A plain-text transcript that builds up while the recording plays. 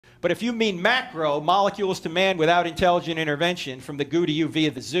But if you mean macro, molecules to man without intelligent intervention from the goo to you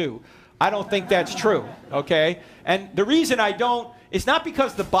via the zoo, I don't think that's true, okay? And the reason I don't is not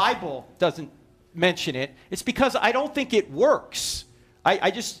because the Bible doesn't mention it. It's because I don't think it works.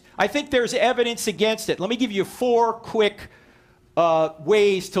 I think there's evidence against it. Let me give you 4 quick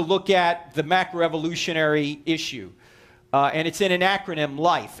ways to look at the macroevolutionary issue. And it's in an acronym,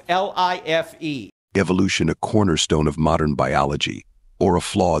 LIFE, L-I-F-E. Evolution, a cornerstone of modern biology, or a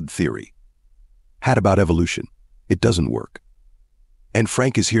flawed theory. Had about evolution. It doesn't work. And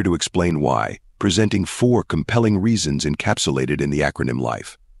Frank is here to explain why, presenting 4 compelling reasons encapsulated in the acronym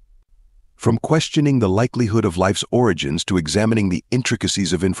LIFE. From questioning the likelihood of life's origins to examining the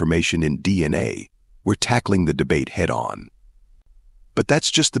intricacies of information in DNA, we're tackling the debate head-on. But that's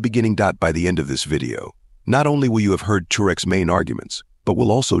just the beginning. By the end of this video, not only will you have heard Turek's main arguments, but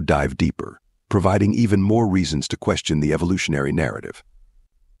we'll also dive deeper, providing even more reasons to question the evolutionary narrative.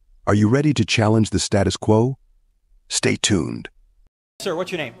 Are you ready to challenge the status quo? Stay tuned. Sir,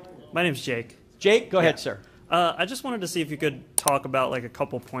 what's your name? My name's Jake. Jake, go ahead, sir. I just wanted to see if you could talk about like a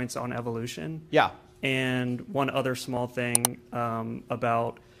couple points on evolution. Yeah. And one other small thing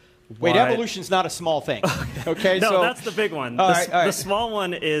about Wait, evolution's not a small thing. Okay, no, so that's the big one. All The right. small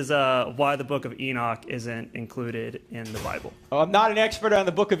one is why the Book of Enoch isn't included in the Bible. Well, I'm not an expert on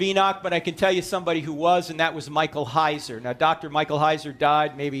the Book of Enoch, but I can tell you somebody who was, and that was Michael Heiser. Now, Dr. Michael Heiser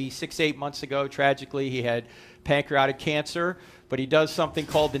died maybe 6-8 months ago. Tragically, he had pancreatic cancer, but he does something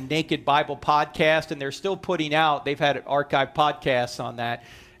called the Naked Bible Podcast, and they're still putting out, they've had archived podcasts on that.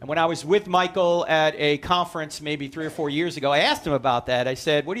 And when I was with Michael at a conference maybe 3 or 4 years ago, I asked him about that. I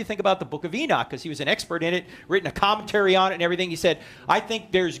said, what do you think about the Book of Enoch? Because he was an expert in it, written a commentary on it and everything. He said, I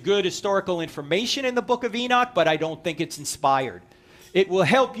think there's good historical information in the Book of Enoch, but I don't think it's inspired. It will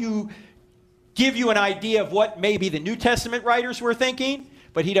help you, give you an idea of what maybe the New Testament writers were thinking,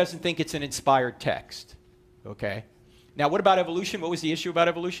 but he doesn't think it's an inspired text. Okay? Now, what about evolution? What was the issue about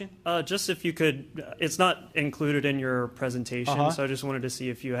evolution? Just if you could, it's not included in your presentation, so I just wanted to see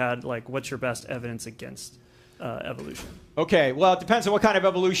if you had, like, what's your best evidence against evolution? Okay, well, it depends on what kind of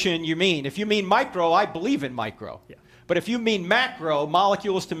evolution you mean. If you mean micro, I believe in micro. Yeah. But if you mean macro,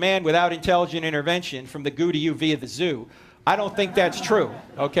 molecules to man without intelligent intervention from the goo to you via the zoo, I don't think that's true,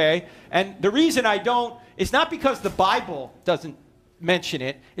 okay? And the reason I don't is not because the Bible doesn't mention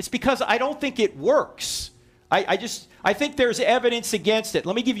it. It's because I don't think it works. I think there's evidence against it.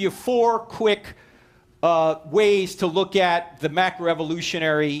 Let me give you 4 quick ways to look at the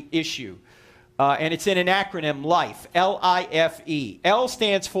macroevolutionary issue. And it's in an acronym, LIFE, L-I-F-E. L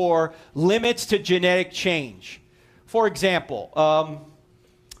stands for limits to genetic change. For example,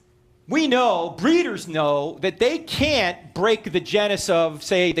 we know, breeders know, that they can't break the genus of,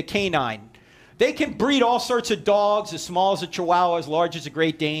 say, the canine. They can breed all sorts of dogs, as small as a Chihuahua, as large as a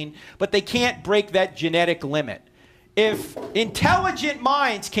Great Dane, but they can't break that genetic limit. If intelligent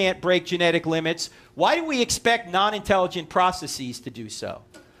minds can't break genetic limits, why do we expect non-intelligent processes to do so?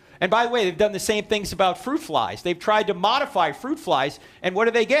 And by the way, they've done the same things about fruit flies. They've tried to modify fruit flies, and what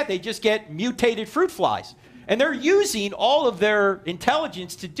do they get? They just get mutated fruit flies. And they're using all of their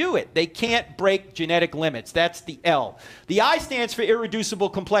intelligence to do it. They can't break genetic limits. That's the L. The I stands for irreducible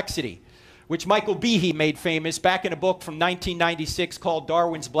complexity, which Michael Behe made famous back in a book from 1996 called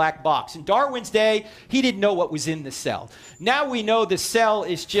Darwin's Black Box. In Darwin's day, he didn't know what was in the cell. Now we know the cell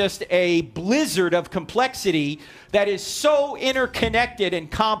is just a blizzard of complexity that is so interconnected and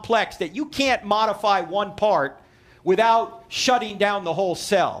complex that you can't modify one part without shutting down the whole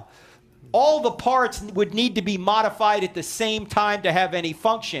cell. All the parts would need to be modified at the same time to have any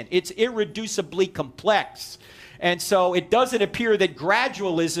function. It's irreducibly complex. And so it doesn't appear that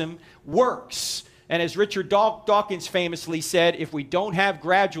gradualism works. And as Richard Dawkins famously said, if we don't have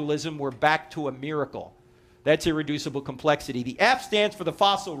gradualism, we're back to a miracle. That's irreducible complexity. The F stands for the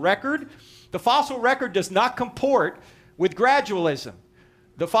fossil record. The fossil record does not comport with gradualism.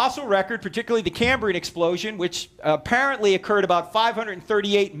 The fossil record, particularly the Cambrian explosion, which apparently occurred about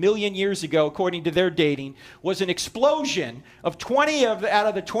 538 million years ago, according to their dating, was an explosion of 20 out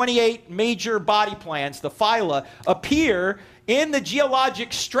of the 28 major body plans, the phyla, appear in the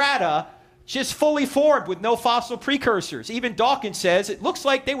geologic strata just fully formed with no fossil precursors. Even Dawkins says it looks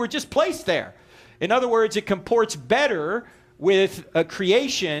like they were just placed there. In other words, it comports better with a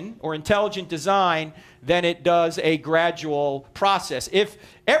creation or intelligent design than it does a gradual process. If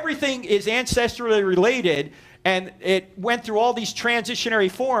everything is ancestrally related and it went through all these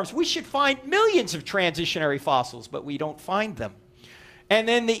transitionary forms, we should find millions of transitionary fossils, but we don't find them. And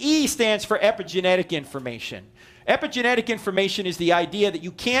then the E stands for epigenetic information. Epigenetic information is the idea that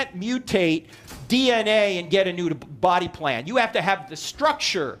you can't mutate DNA and get a new body plan. You have to have the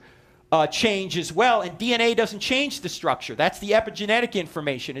structure change as well, and DNA doesn't change the structure. That's the epigenetic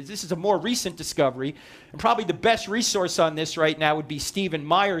information. This is a more recent discovery, and probably the best resource on this right now would be Stephen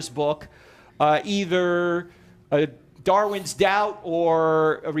Meyer's book, either Darwin's Doubt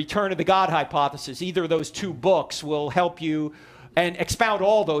or A Return of the God Hypothesis. Either of those two books will help you and expound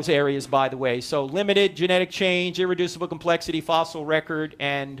all those areas, by the way. So limited genetic change, irreducible complexity, fossil record,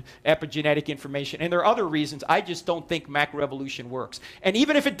 and epigenetic information. And there are other reasons. I just don't think macroevolution works. And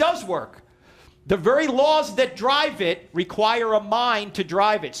even if it does work, the very laws that drive it require a mind to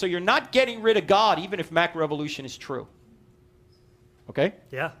drive it. So you're not getting rid of God, even if macroevolution is true. Okay?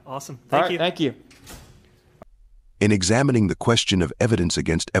 Yeah, awesome. Thank you. Thank you. In examining the question of evidence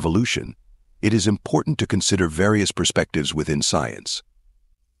against evolution, it is important to consider various perspectives within science.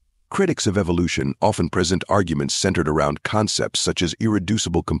 Critics of evolution often present arguments centered around concepts such as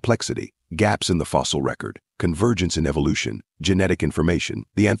irreducible complexity, gaps in the fossil record, convergence in evolution, genetic information,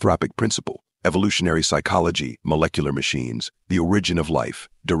 the anthropic principle, evolutionary psychology, molecular machines, the origin of life,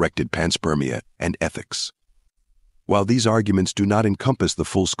 directed panspermia, and ethics. While these arguments do not encompass the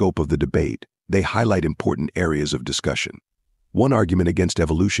full scope of the debate, they highlight important areas of discussion. One argument against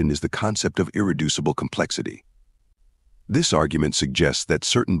evolution is the concept of irreducible complexity. This argument suggests that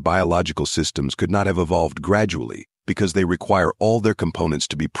certain biological systems could not have evolved gradually because they require all their components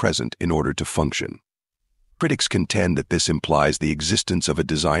to be present in order to function. Critics contend that this implies the existence of a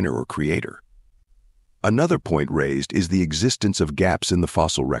designer or creator. Another point raised is the existence of gaps in the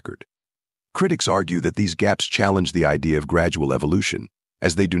fossil record. Critics argue that these gaps challenge the idea of gradual evolution,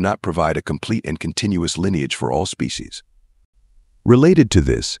 as they do not provide a complete and continuous lineage for all species. Related to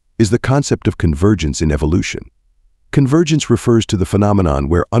this is the concept of convergence in evolution. Convergence refers to the phenomenon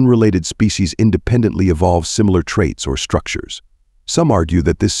where unrelated species independently evolve similar traits or structures. Some argue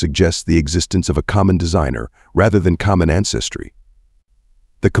that this suggests the existence of a common designer rather than common ancestry.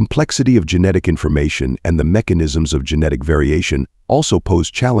 The complexity of genetic information and the mechanisms of genetic variation also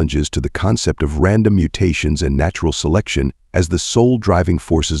pose challenges to the concept of random mutations and natural selection as the sole driving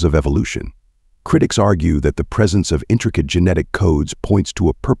forces of evolution. Critics argue that the presence of intricate genetic codes points to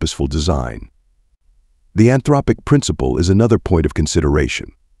a purposeful design. The anthropic principle is another point of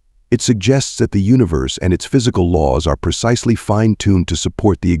consideration. It suggests that the universe and its physical laws are precisely fine-tuned to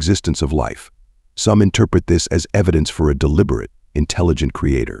support the existence of life. Some interpret this as evidence for a deliberate, intelligent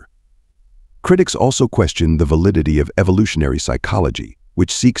creator. Critics also question the validity of evolutionary psychology,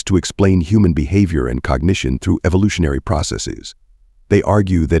 which seeks to explain human behavior and cognition through evolutionary processes. They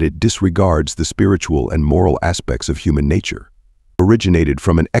argue that it disregards the spiritual and moral aspects of human nature, originated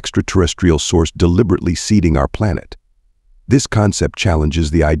from an extraterrestrial source deliberately seeding our planet. This concept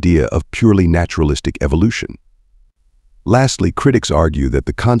challenges the idea of purely naturalistic evolution. Lastly, critics argue that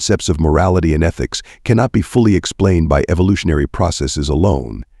the concepts of morality and ethics cannot be fully explained by evolutionary processes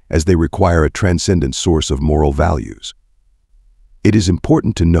alone, as they require a transcendent source of moral values. It is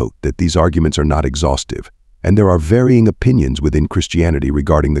important to note that these arguments are not exhaustive, and there are varying opinions within Christianity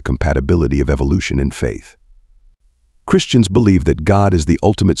regarding the compatibility of evolution and faith. Christians believe that God is the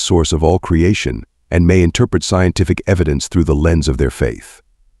ultimate source of all creation and may interpret scientific evidence through the lens of their faith.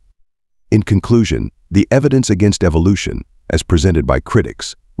 In conclusion, the evidence against evolution, as presented by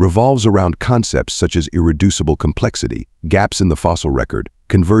critics, revolves around concepts such as irreducible complexity, gaps in the fossil record,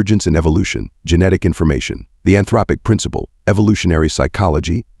 convergence in evolution, genetic information, the anthropic principle, evolutionary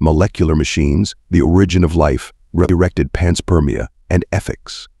psychology, molecular machines, the origin of life, directed panspermia, and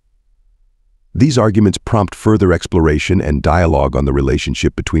ethics. These arguments prompt further exploration and dialogue on the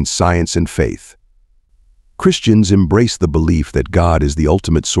relationship between science and faith. Christians embrace the belief that God is the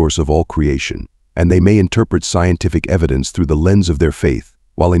ultimate source of all creation, and they may interpret scientific evidence through the lens of their faith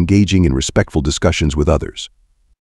while engaging in respectful discussions with others.